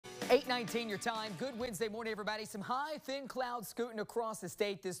8:19 your time. Good Wednesday morning, everybody. Some high, thin clouds scooting across the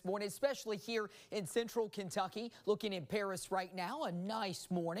state this morning, especially here in central Kentucky. Looking in Paris right now, a nice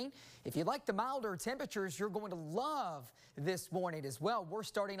morning. If you like the milder temperatures, you're going to love this morning as well. We're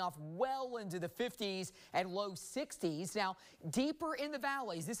starting off well into the 50s and low 60s. Now, deeper in the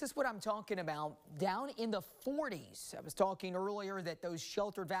valleys, this is what I'm talking about, down in the 40s. I was talking earlier that those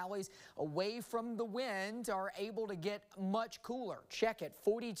sheltered valleys away from the wind are able to get much cooler. Check it,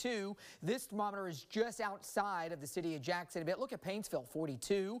 42. This thermometer is just outside of the city of Jackson a bit. Look at Painesville,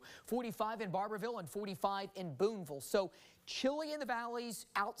 42, 45 in Barberville, and 45 in Booneville. So chilly in the valleys.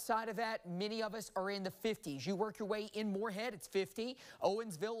 Outside of that, many of us are in the 50s. You work your way in Moorhead, it's 50.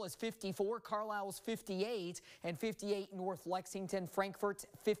 Owensville is 54. Carlisle's 58, and 58 North Lexington. Frankfort's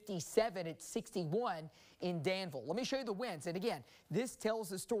 57. It's 61 in Danville. Let me show you the winds. And again, this tells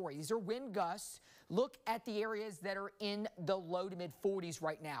the story. These are wind gusts. Look at the areas that are in the low to mid 40s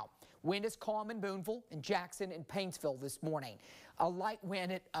right now. Wind is calm in Booneville and Jackson and Painesville this morning. A light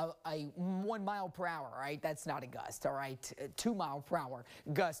wind at a 1 mile per hour, all right? That's not a gust, all right? 2 mile per hour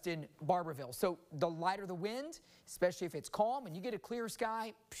gust in Barberville. So the lighter the wind, especially if it's calm and you get a clear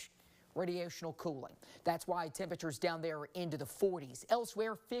sky, radiational cooling. That's why temperatures down there are into the 40s.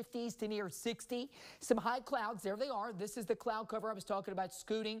 Elsewhere, 50s to near 60. Some high clouds. There they are. This is the cloud cover I was talking about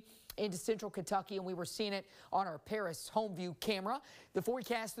scooting into central Kentucky, and we were seeing it on our Paris home view camera. The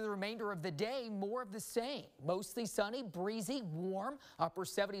forecast for the remainder of the day, more of the same. Mostly sunny, breezy, warm, upper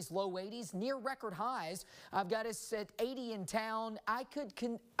 70s, low 80s, near record highs. I've got us at 80 in town. I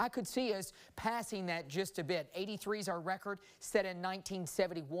could see us passing that just a bit. 83 is our record set in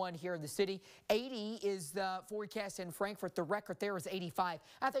 1971 here in the city. 80 is the forecast in Frankfort. The record there is 85.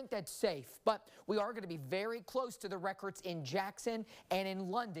 I think that's safe, but we are going to be very close to the records in Jackson and in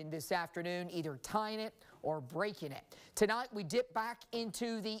London this afternoon, either tying it or breaking it. Tonight, we dip back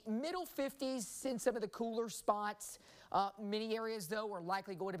into the middle 50s in some of the cooler spots. Many areas, though, are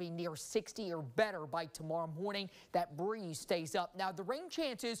likely going to be near 60 or better by tomorrow morning. That breeze stays up. Now, the rain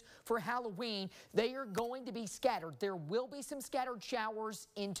chances for Halloween, they are going to be scattered. There will be some scattered showers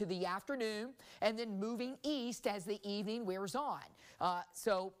into the afternoon and then moving east as the evening wears on.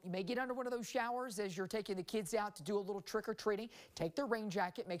 So you may get under one of those showers as you're taking the kids out to do a little trick-or-treating. Take their rain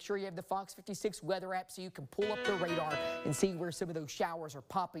jacket. Make sure you have the Fox 56 weather app so you can pull up the radar and see where some of those showers are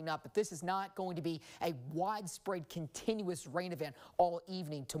popping up. But this is not going to be a widespread continuous rain event all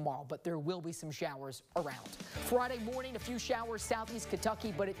evening tomorrow, but there will be some showers around. Friday morning, a few showers southeast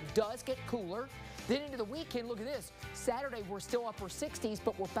Kentucky, but it does get cooler. Then into the weekend, look at this. Saturday, we're still upper 60s,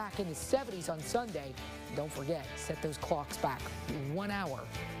 but we're back in the 70s on Sunday. Don't forget, set those clocks back 1 hour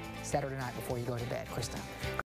Saturday night before you go to bed. Krista.